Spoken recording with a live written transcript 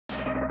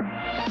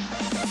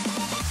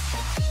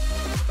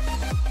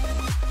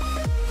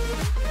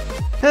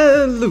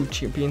Hello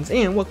champions,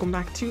 and welcome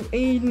back to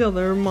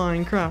another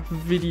Minecraft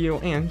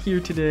video. And here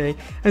today,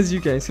 as you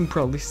guys can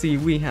probably see,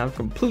 we have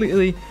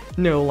completely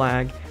no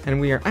lag, and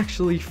we are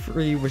actually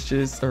free,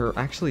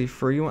 actually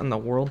free. What in the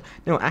world?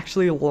 No,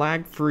 actually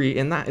lag free,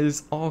 and that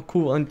is all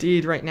cool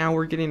indeed. Right now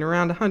we're getting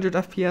around 100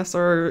 FPS.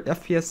 Our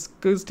FPS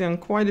goes down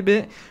quite a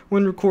bit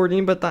when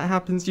recording, but that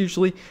happens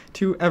usually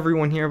to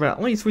everyone here. But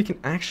at least we can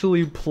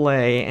actually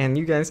play, and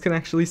you guys can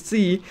actually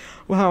see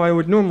how I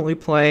would normally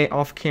play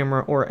off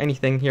camera or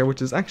anything here,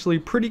 which is actually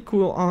pretty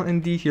cool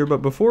indeed here.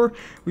 But before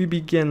we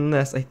begin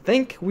this, I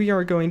think we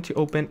are going to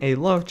open a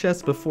love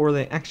chest before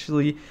they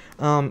actually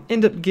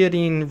end up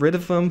getting rid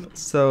of them.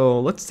 So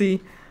let's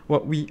see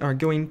what we are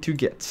going to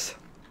get.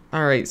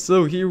 Alright,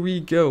 so here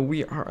we go.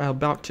 We are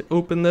about to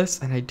open this,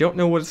 and I don't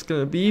know what it's going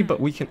to be, but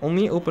we can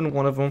only open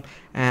one of them,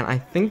 and I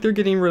think they're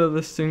getting rid of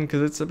this soon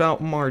because it's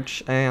about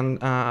March, and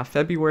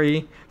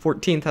February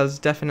 14th has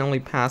definitely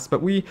passed.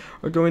 But we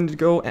are going to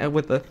go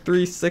with a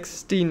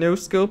 360 no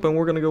scope, and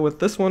we're going to go with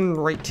this one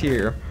right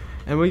here.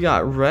 And we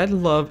got red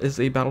love is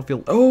a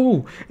battlefield.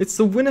 Oh, it's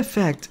the wind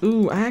effect.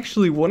 Ooh, I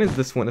actually wanted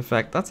this wind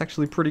effect. That's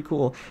actually pretty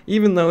cool.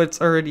 Even though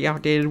it's already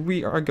outdated,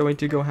 we are going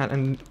to go ahead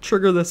and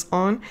trigger this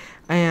on.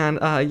 And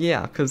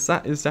yeah, because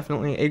that is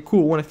definitely a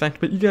cool wind effect.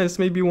 But you guys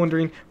may be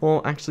wondering,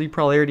 well, actually you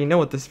probably already know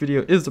what this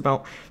video is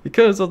about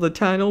because of the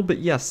title. But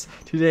yes,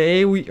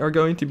 today we are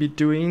going to be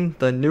doing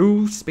the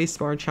new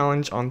Spacebar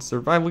challenge on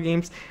survival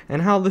games.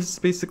 And how this is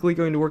basically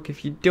going to work,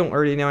 if you don't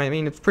already know. I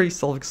mean, it's pretty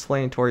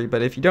self-explanatory,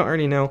 but if you don't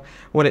already know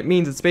what it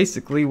means, it's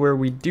basically where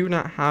we do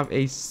not have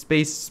a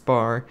space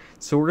bar.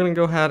 So we're going to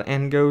go ahead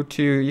and go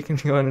to, you can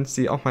go ahead and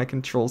see all my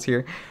controls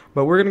here,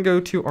 but we're going to go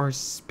to our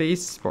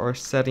space bar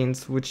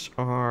settings, which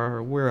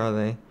are, where are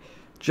they?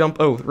 Jump,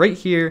 oh, right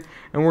here,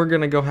 and we're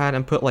going to go ahead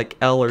and put like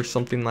L or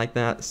something like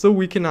that, so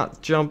we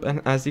cannot jump.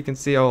 And as you can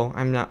see, oh,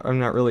 I'm not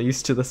really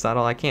used to this at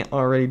all. I can't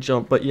already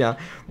jump, but yeah,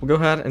 we'll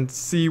go ahead and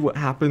see what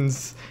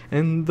happens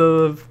in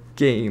the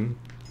game.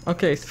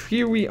 Okay, so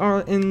here we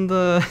are in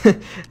the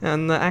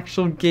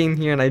actual game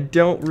here, and I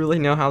don't really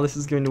know how this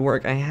is going to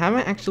work. I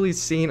haven't actually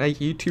seen a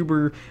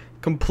YouTuber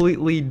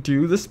completely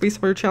do the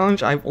Spacebar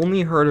challenge. I've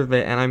only heard of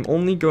it, and I'm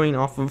only going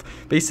off of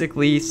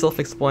basically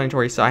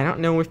self-explanatory, so I don't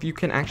know if you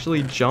can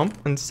actually jump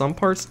in some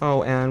parts.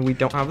 Oh, and we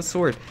don't have a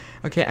sword.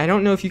 Okay, I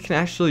don't know if you can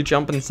actually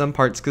jump in some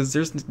parts because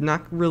there's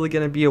not really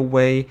going to be a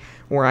way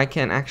where I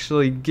can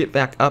actually get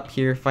back up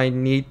here if I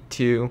need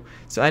to.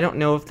 So I don't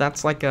know if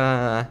that's like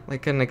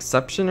an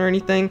exception or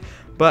anything.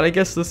 But I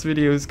guess this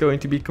video is going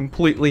to be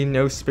completely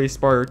no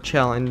spacebar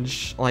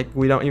challenge. Like,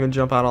 we don't even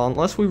jump at all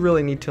unless we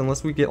really need to,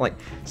 unless we get like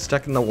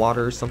stuck in the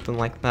water or something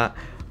like that.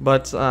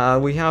 But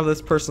we have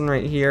this person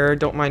right here.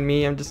 Don't mind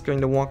me, I'm just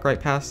going to walk right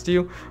past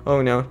you.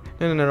 Oh no,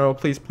 no,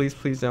 please,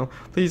 no.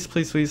 Please,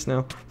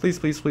 no.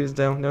 Please,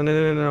 no.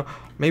 No.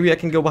 Maybe I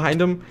can go behind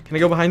him. Can I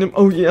go behind him?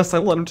 Oh yes, I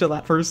led him to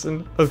that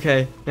person.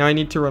 Okay, now I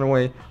need to run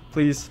away.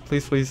 Please.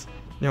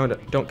 No,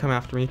 don't come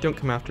after me. Don't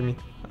come after me.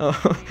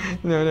 Oh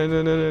no.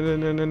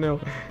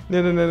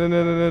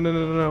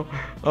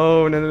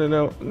 Oh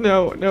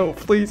no,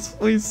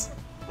 please.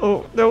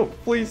 Oh no,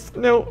 please,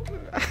 no.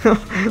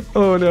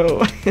 Oh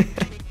no.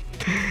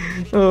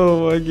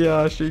 Oh my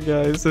gosh, you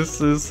guys,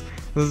 this is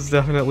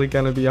definitely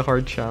gonna be a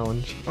hard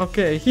challenge.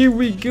 Okay, here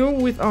we go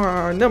with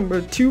our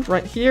number 2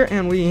 right here,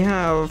 and we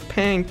have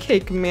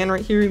Pancake Man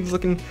right here. He's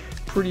looking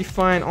pretty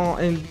fine all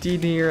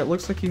indeed here. It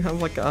looks like you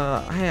have like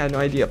I had no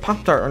idea,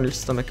 Pop-Tart on your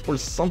stomach or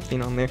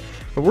something on there.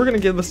 But we're gonna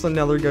give this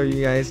another go,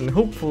 you guys, and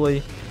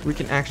hopefully we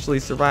can actually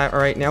survive.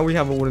 Alright, now we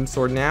have a wooden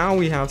sword. Now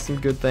we have some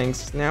good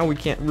things. Now we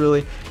can't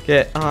really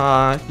get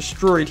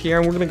destroyed here.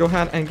 And we're gonna go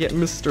ahead and get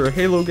Mr.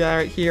 Halo guy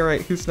right here.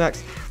 Alright, who's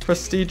next?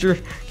 Prestiger.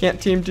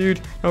 Can't team, dude.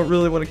 I don't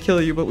really want to kill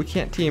you, but we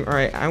can't team.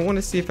 Alright, I want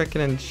to see if I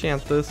can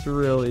enchant this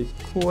really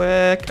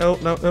quick. Oh,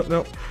 no.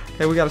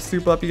 Okay, we gotta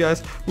soup up, you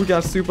guys. We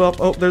gotta soup up.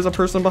 Oh, there's a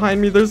person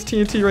behind me. There's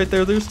TNT right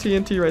there. There's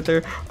TNT right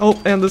there.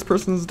 Oh, and this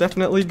person's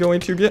definitely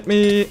going to get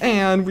me.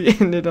 And we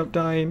ended up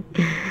dying.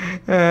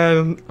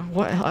 And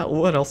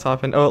what else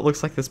happened? Oh, it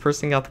looks like this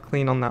person got the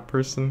clean on that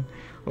person.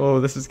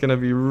 Oh, this is gonna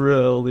be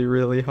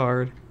really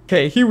hard.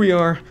 Okay, here we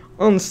are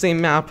on the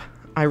same map,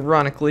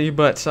 ironically,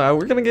 but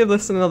we're gonna give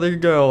this another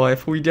go.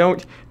 If we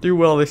don't do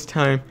well this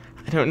time,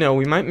 I don't know,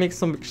 we might make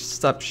some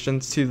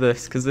exceptions to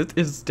this because it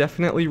is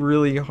definitely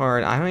really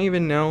hard. I don't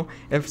even know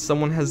if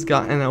someone has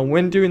gotten a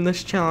win doing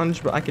this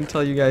challenge, but I can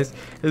tell you guys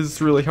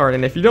it's really hard.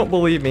 And if you don't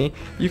believe me,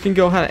 you can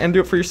go ahead and do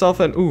it for yourself.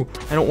 And ooh,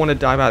 I don't want to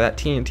die by that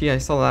TNT. I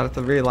saw that at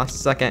the very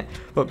last second.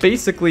 But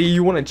basically,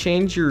 you want to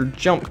change your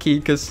jump key,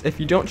 because if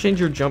you don't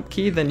change your jump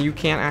key, then you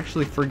can't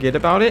actually forget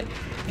about it,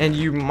 and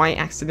you might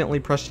accidentally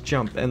press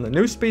jump. And the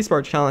no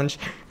spacebar challenge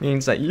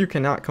means that you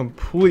cannot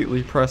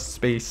completely press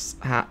space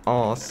at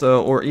all,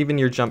 so, or even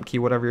your jump key,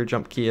 whatever your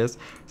jump key is.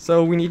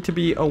 So we need to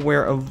be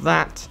aware of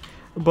that.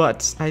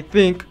 But I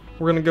think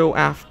we're gonna go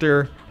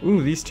after,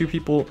 ooh, these two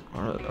people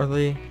are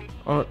they?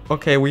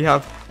 Okay, we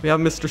have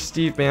Mr.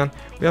 Steve, man.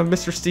 We have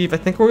Mr. Steve. I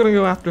think we're gonna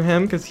go after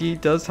him because he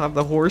does have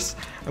the horse,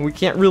 and we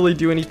can't really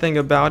do anything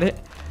about it.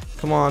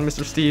 Come on,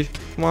 Mr. Steve.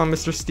 Come on,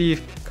 Mr.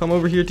 Steve. Come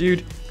over here,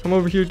 dude. Come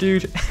over here,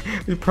 dude.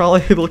 We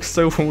probably look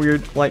so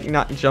weird, like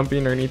not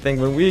jumping or anything,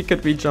 when we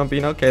could be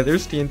jumping. Okay,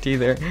 there's TNT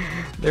there.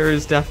 There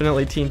is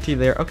definitely TNT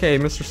there. Okay,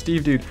 Mr.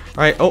 Steve, dude.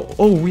 All right.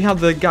 Oh, we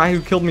have the guy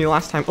who killed me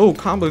last time. Oh,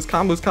 combos.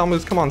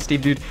 Come on,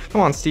 Steve, dude.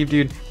 Come on, Steve,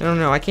 dude.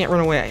 No, I can't run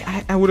away.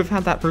 I would have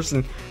had that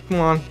person.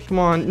 Come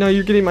on. No,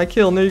 you're getting my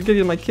kill. No, you're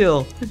getting my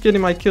kill. You're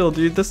getting my kill,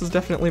 dude. This is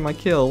definitely my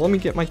kill. Let me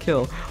get my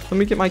kill.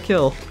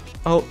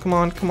 Oh, come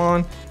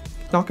on.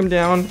 Knock him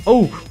down.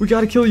 Oh, we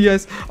gotta kill you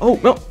guys. Oh,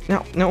 no.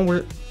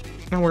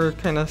 Now we're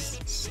kind of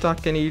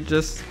stuck, and he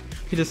just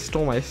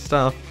stole my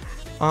stuff.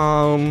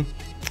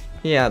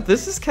 Yeah,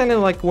 this is kind of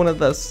like one of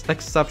the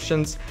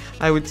exceptions,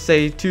 I would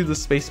say, to the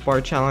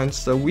spacebar challenge.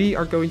 So we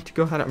are going to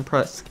go ahead and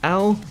press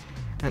L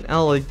and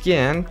L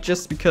again,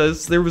 just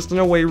because there was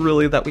no way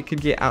really that we could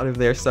get out of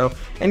there. So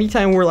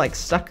anytime we're like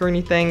stuck or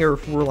anything, or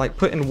if we're like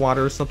put in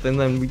water or something,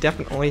 then we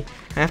definitely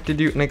have to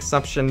do an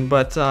exception.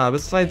 But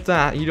besides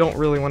that, you don't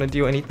really want to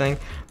do anything.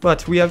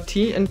 But we have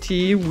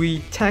TNT. We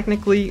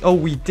technically, oh,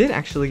 we did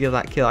actually get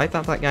that kill. I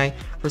thought that guy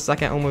for a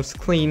second almost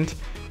cleaned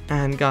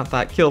and got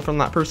that kill from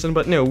that person,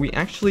 but no, we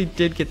actually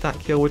did get that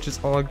kill, which is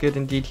all good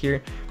indeed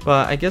here.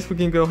 But I guess we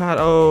can go ahead.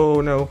 Oh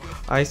no,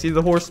 I see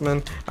the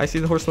horseman.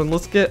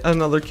 Let's get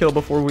another kill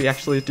before we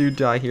actually do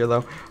die here,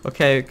 though.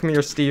 Okay, come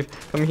here, Steve.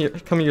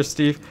 Come here,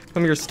 Steve.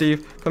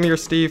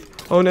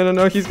 Oh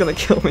no, he's gonna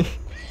kill me.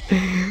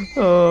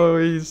 Oh,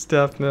 he's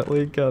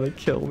definitely gonna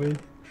kill me.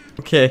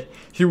 Okay,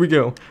 here we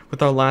go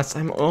with our last.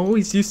 I'm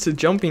always used to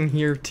jumping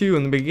here too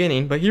in the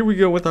beginning, but here we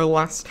go with our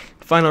last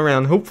final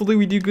round. Hopefully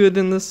we do good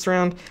in this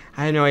round.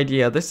 I have no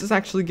idea. This is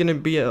actually going to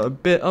be a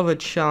bit of a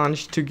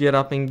challenge to get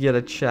up and get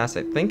a chest.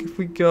 I think if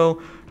we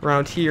go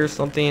around here or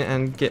something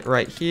and get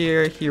right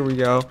here, here we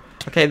go.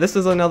 Okay, this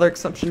is another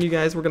exception, you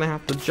guys. We're going to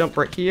have to jump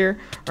right here.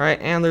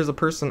 Alright, and there's a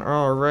person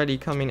already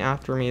coming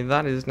after me.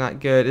 That is not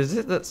good. Is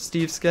it that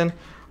Steve skin?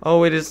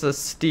 Oh, it is a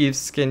Steve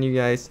skin, you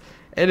guys.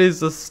 It is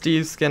the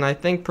Steve skin. I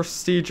think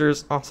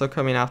Procedure's also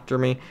coming after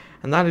me,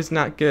 and that is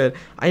not good.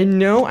 I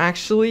know,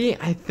 actually,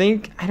 I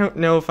don't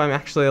know if I'm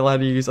actually allowed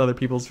to use other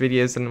people's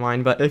videos in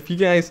mine, but if you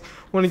guys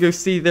want to go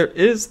see, there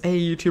is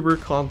a YouTuber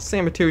called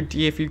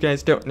SamatoD, if you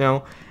guys don't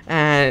know,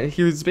 and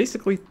he was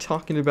basically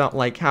talking about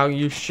like how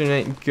you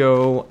shouldn't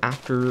go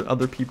after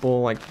other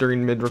people like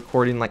during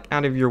mid-recording, like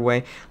out of your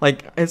way.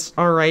 Like, it's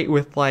alright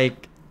with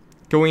like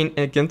going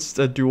against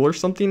a duel or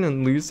something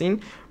and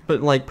losing, but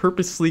like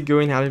purposely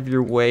going out of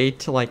your way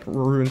to like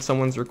ruin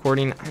someone's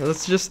recording,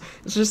 it's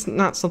just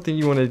not something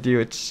you want to do.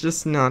 It's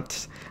just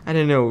not, I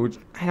don't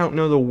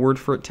know the word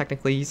for it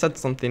technically. He said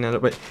something in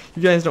it, but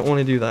you guys don't want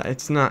to do that.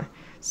 It's not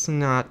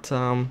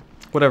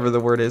whatever the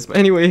word is. But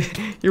anyway,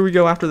 here we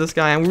go after this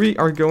guy, and we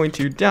are going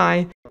to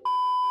die.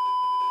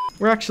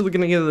 We're actually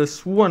gonna give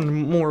this one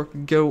more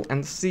go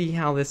and see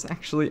how this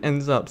actually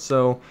ends up.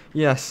 So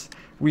yes,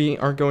 we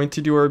are going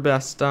to do our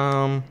best.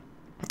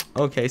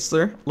 Okay,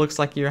 sir. Looks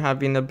like you're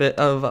having a bit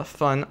of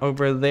fun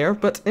over there.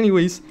 But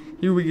anyways,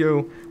 here we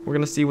go. We're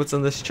gonna see what's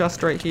in this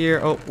chest right here.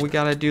 Oh, we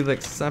gotta do the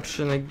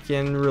exception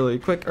again really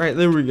quick. Alright,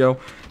 there we go.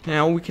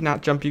 Now we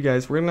cannot jump, you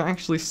guys. We're gonna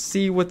actually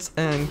see what's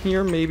in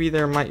here. Maybe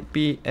there might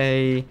be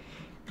a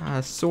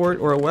sword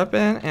or a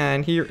weapon.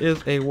 And here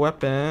is a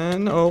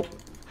weapon. Oh,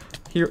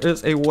 here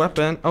is a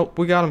weapon. Oh,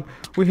 we got him.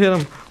 We hit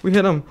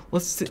him.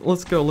 Let's see.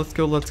 Let's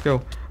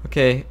go.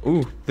 Okay.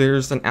 Ooh,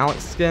 there's an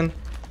Alex skin.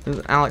 There's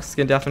an Alex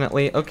skin,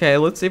 definitely. Okay,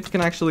 let's see if we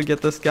can actually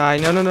get this guy.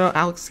 No,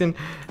 Alex skin,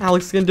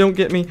 don't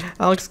get me.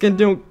 Alex skin,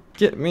 don't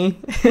get me.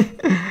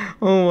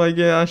 Oh my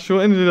gosh, what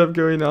ended up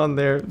going on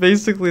there?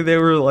 Basically, they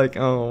were like,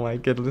 oh my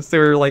goodness, they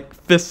were like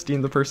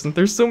fisting the person.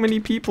 There's so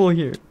many people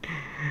here.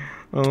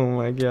 Oh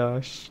my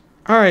gosh.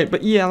 Alright,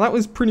 but yeah, that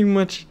was pretty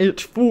much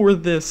it for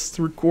this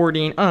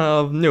recording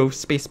of No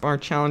Spacebar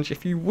Challenge.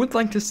 If you would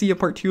like to see a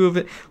part 2 of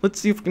it,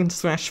 let's see if we can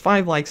smash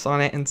 5 likes on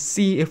it and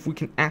see if we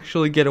can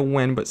actually get a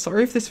win. But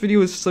sorry if this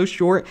video is so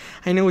short.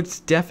 I know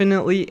it's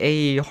definitely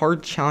a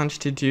hard challenge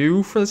to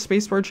do for the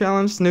Spacebar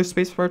Challenge, No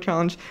Spacebar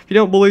Challenge. If you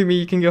don't believe me,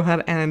 you can go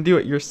ahead and do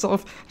it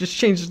yourself. Just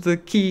change the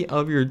key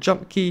of your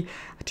jump key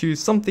to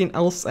something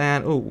else,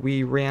 and oh,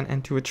 we ran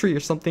into a tree or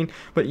something.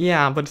 But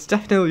yeah, but it's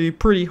definitely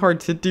pretty hard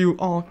to do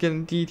all good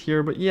indeed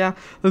here. But yeah,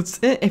 that's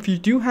it. If you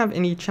do have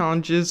any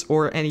challenges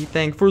or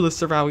anything for the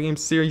survival game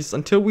series,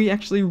 until we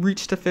actually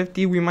reach to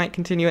 50, we might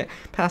continue it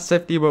past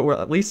 50, but well,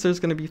 at least there's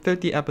going to be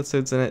 50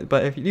 episodes in it.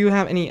 But if you do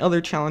have any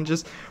other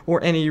challenges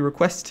or any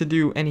requests to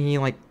do any,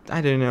 like, I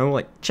don't know,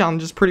 like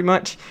challenges pretty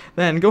much,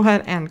 then go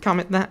ahead and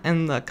comment that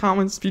in the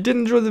comments. If you did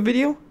enjoy the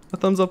video, a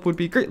thumbs up would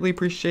be greatly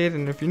appreciated,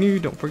 and if you're new,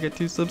 don't forget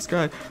to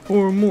subscribe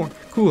for more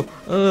cool,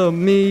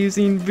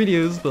 amazing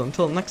videos. But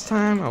until next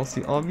time, I'll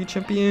see all of you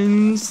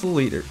champions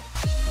later.